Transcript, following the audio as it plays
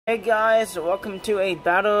Hey guys, welcome to a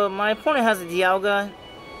battle. My opponent has a Dialga,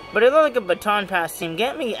 but it looked like a baton pass team.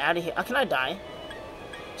 Get me out of here. Can I die?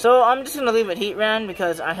 So I'm just gonna leave it heat ran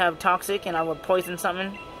because I have toxic and I will poison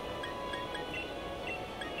something.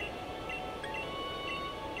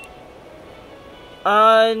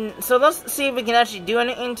 So let's see if we can actually do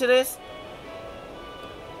anything to this.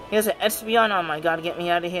 He has an Espeon. Oh my god, get me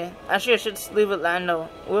out of here. Actually, I should leave it Lando.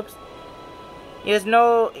 Whoops. He has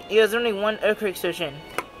only one Earthquake Station.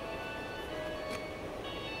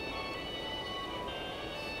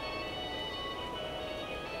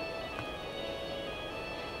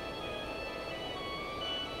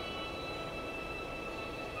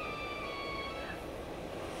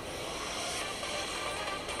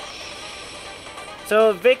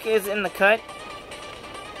 So Vic is in the cut.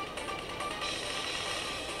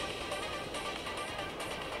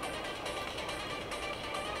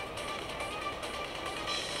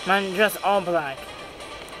 Mine dressed all black.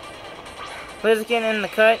 Blaziken in the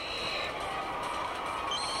cut.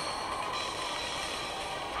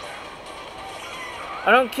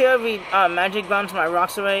 I don't care if he magic bounce my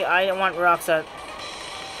rocks away. I don't want rocks up.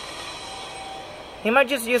 He might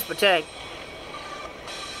just use protect.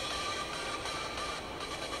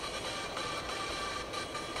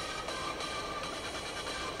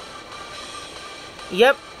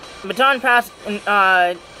 Yep, baton pass,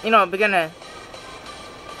 beginner.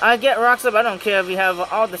 I get rocks up, I don't care if you have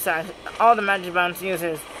all the magic bounce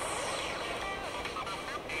users.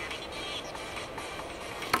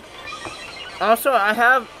 Also, I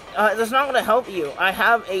have, that's not gonna help you. I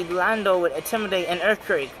have a Lando with Intimidate and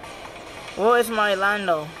Earthquake. What is my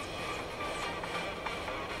Lando?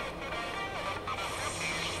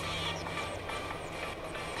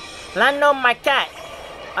 Lando, my cat.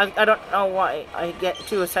 I don't know why I get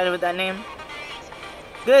too excited with that name.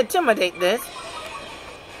 Gonna intimidate this.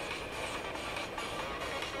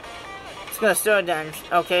 It's gonna stir dance,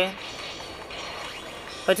 okay.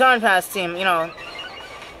 Baton pass team,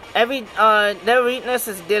 their weakness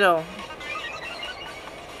is Ditto.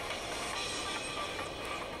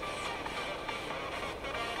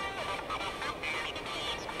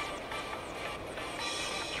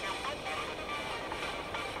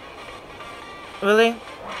 Really?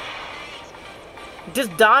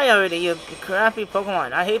 Just die already, you crappy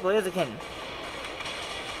Pokemon. I hate Blaziken.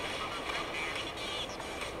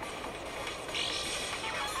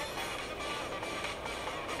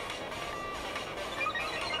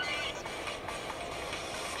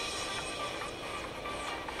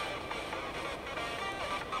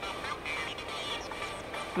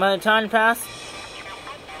 My time pass.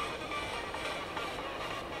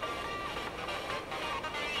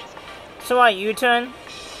 So I U-turn?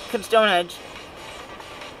 Could Stone Edge.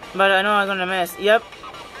 But I know I'm gonna miss. Yep.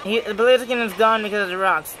 The Blaziken is gone because of the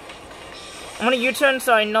rocks. I'm gonna U-turn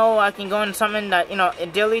so I know I can go in something that,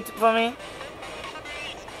 it deletes for me.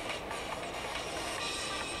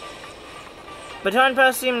 Baton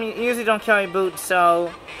pass team usually don't carry boots,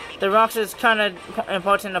 so the rocks is kinda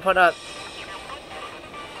important to put up.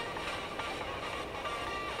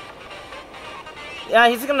 Yeah,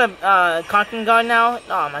 he's gonna Cotton Guard now.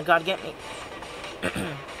 Oh my god, get me.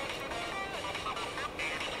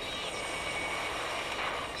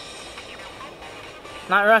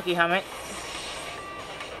 Not Rocky Helmet.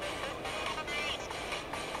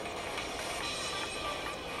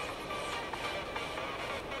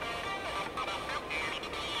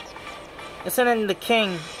 It's in the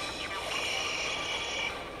King.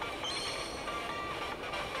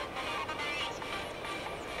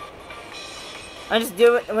 I just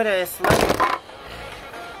do it with a slug.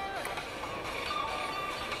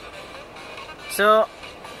 So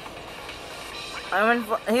I went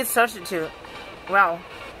for he's substitute. Wow.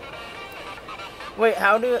 Wait,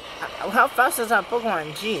 how fast is that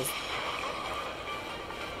Pokemon? Jeez.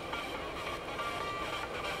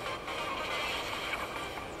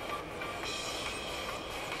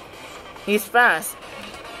 He's fast.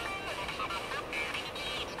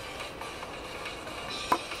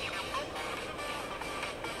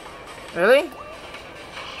 Really?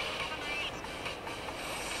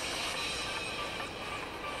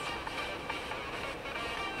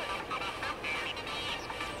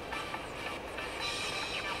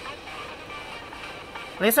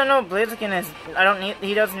 At least I know Blaziken is.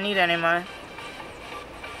 He doesn't need anymore.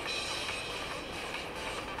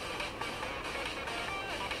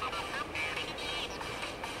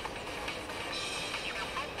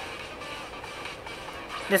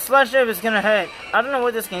 The Sludge Drive is gonna hurt. I don't know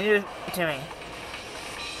what this can do to me.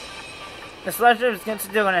 The Sludge Drive is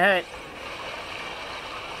still gonna hurt.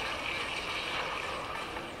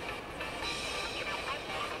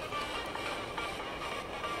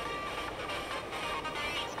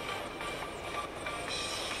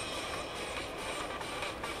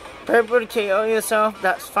 Purple to KO yourself,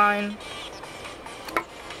 that's fine.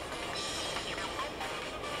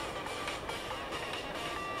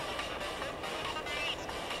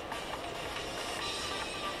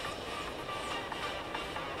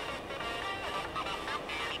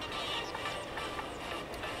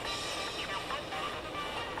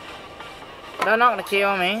 They're not gonna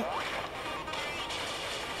kill me.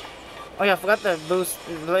 Oh yeah, I forgot to boost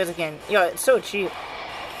the blaze again. Yo, it's so cheap.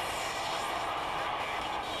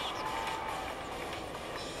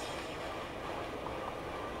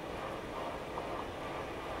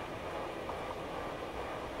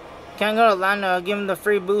 Can't go to Lando, give him the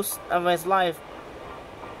free boost of his life.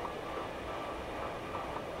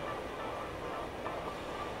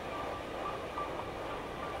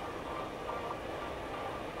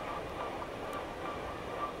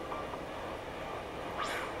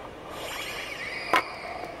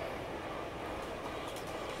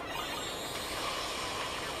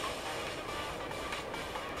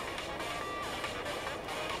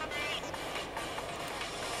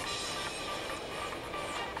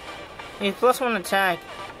 He's +1 attack.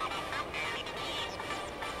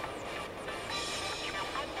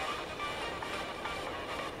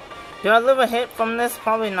 Do I live a hit from this?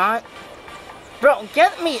 Probably not. Bro,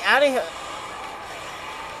 get me out of here.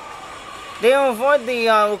 They avoid the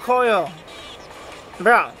recoil.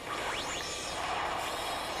 Bro.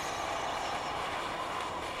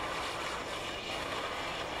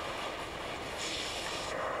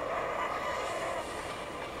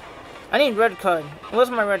 I need red card. Where's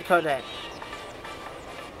my red card at?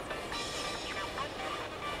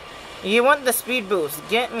 You want the speed boost.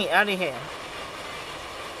 Get me out of here.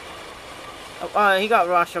 He got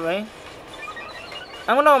rushed away.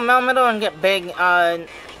 I'm gonna melmedal and get big. I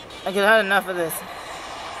had enough of this.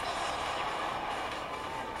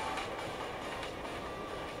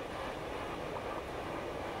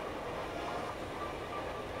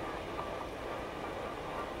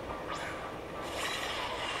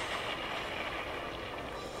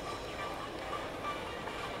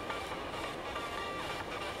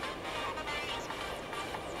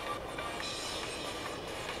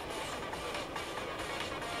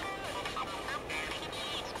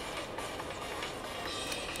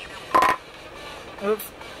 Oops.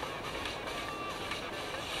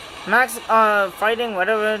 Max fighting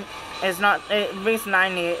whatever is not, it brings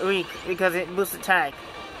 90 weak because it boosts attack.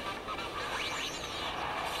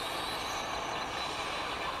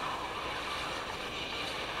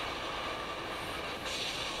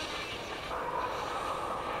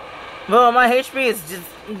 Well, my HP is just,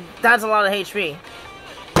 that's a lot of HP.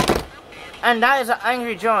 And that is an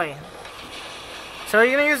Angry Joy. So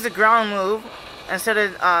you're gonna use the ground move instead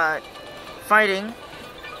of fighting.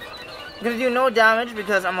 I'm gonna do no damage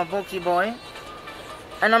because I'm a bulky boy.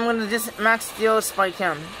 And I'm gonna just max steel spike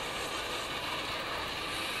him.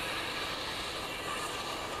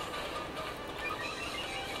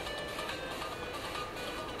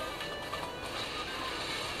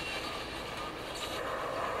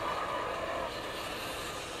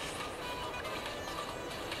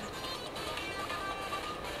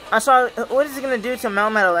 I saw, what is he gonna do to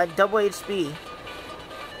melmedal at double HP?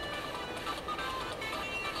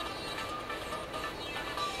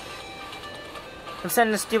 I'm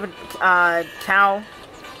sending the stupid cow.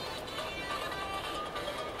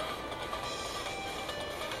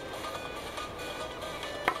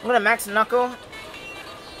 I'm gonna max knuckle.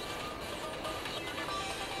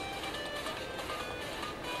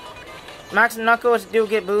 Max knuckles do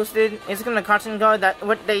get boosted. It's gonna cotton guard. That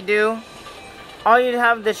what they do. All you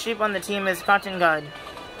have the sheep on the team is cotton guard.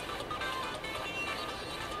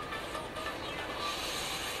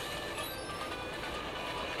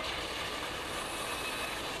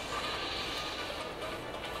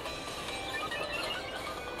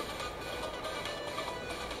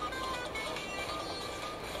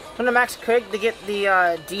 I'm gonna max Craig to get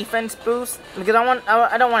the defense boost because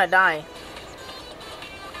I don't want to die.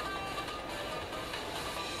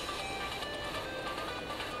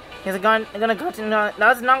 He's gonna go to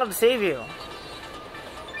that's not gonna save you.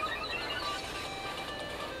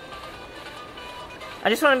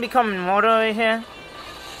 I just want to become immortal right here.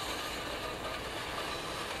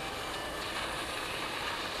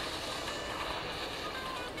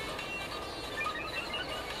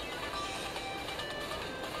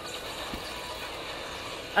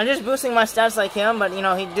 I'm just boosting my stats like him, but you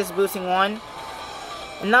know, he's just boosting one.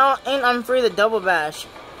 And now, and I'm free to double bash.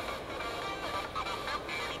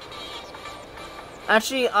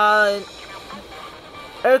 Actually,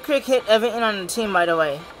 Earthquake hit everything on the team, by the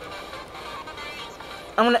way.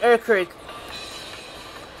 I'm gonna Earthquake.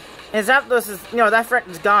 And Zapdos is, you know, that threat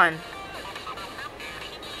is gone.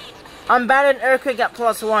 I'm bad at earthquake at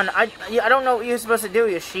 +1. I don't know what you're supposed to do,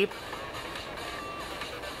 you sheep.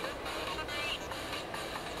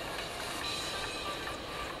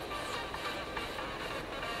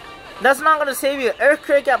 That's not gonna save you.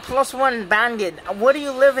 Earthquake at +1 banded. What are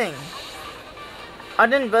you living? I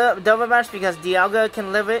didn't build up double match because Dialga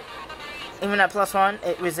can live it. Even at +1,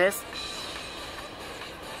 it resists.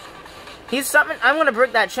 He's summoned. I'm gonna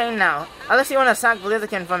break that chain now. Unless you wanna sack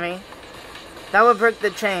Blaziken for me. That would break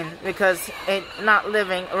the chain because it not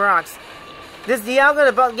living rocks. This Dialga is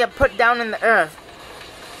about to get put down in the earth.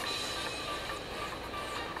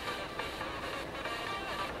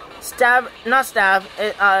 Stab, not stab.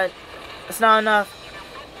 It's not enough.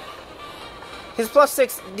 He's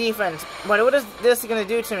 +6 defense. But what is this gonna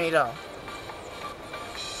do to me though?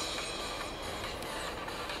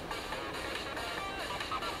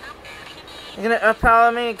 You're gonna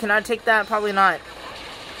overpower me? Can I take that? Probably not.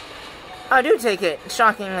 I do take it,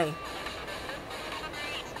 shockingly.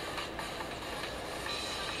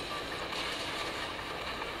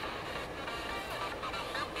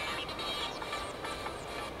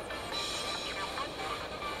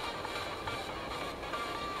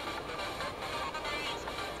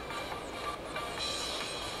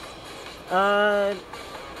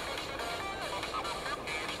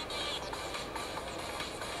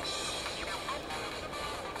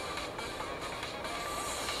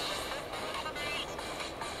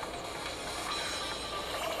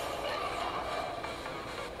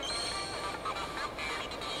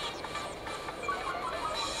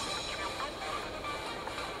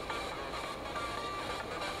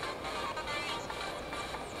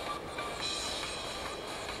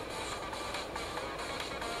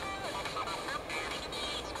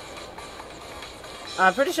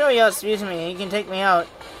 I'm pretty sure he outspeeds me. He can take me out.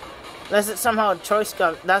 Unless it's somehow a choice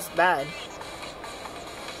gun. That's bad.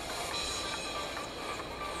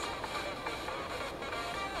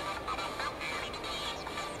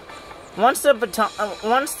 Once the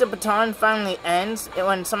baton finally ends,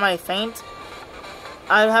 when somebody faints,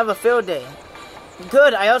 I have a field day.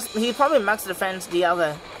 Good. He probably max defense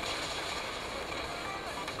Dialga.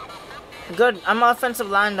 Good. I'm offensive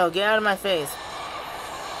Lando. Get out of my face.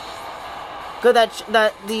 Good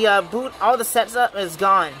that the boot, all the sets up is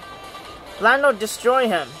gone. Lando, destroy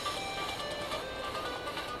him.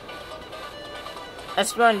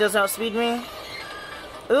 Espeon does outspeed me.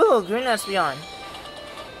 Ooh, green Espeon.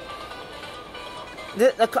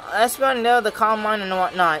 The Espeon know the Calm Mind and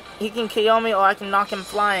whatnot. He can KO me or I can knock him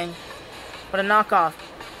flying with a knockoff.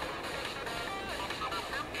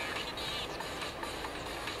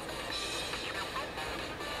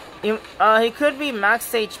 He could be max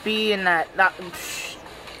HP in that.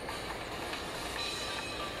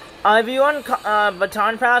 If you want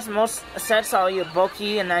Baton Pass, most sets are you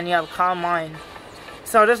bulky and then you have Calm Mind.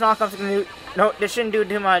 So this knockoff's gonna do. No, this shouldn't do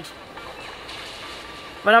too much.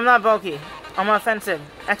 But I'm not bulky. I'm offensive.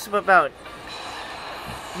 Expert belt.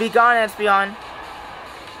 Be gone, Espeon.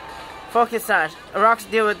 Focus Sash. Rocks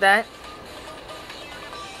deal with that.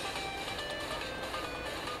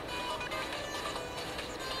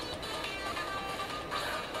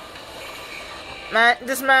 Man,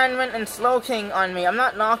 this man went and slow king on me. I'm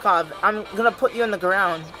not knockoff. I'm gonna put you in the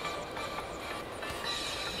ground.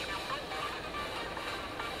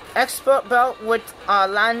 Expert belt with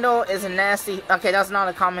Lando is a nasty. Okay, that's not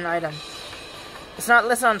a common item. It's not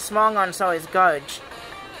listed on Smogon, so it's garbage.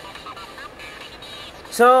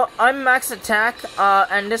 So I'm max attack,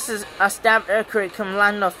 and this is a stab earthquake from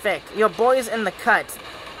Lando Thick. Your boy's in the cut,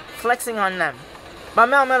 flexing on them. But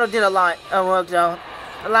melmedal did a lot of work though.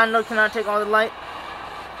 Lando cannot take all the light.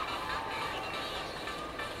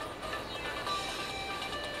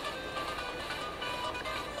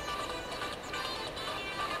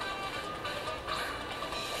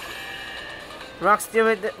 Rocks deal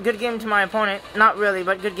with it. Good game to my opponent. Not really,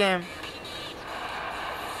 but good game.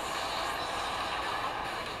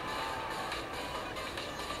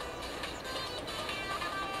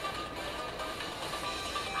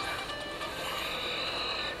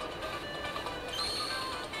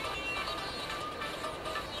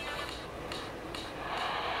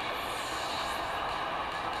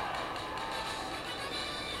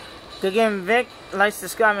 Good game, Vic. Like,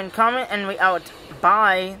 subscribe, and comment, and we out.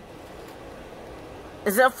 Bye.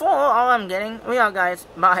 Is it 4 all I'm getting? We out, guys.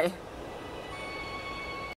 Bye.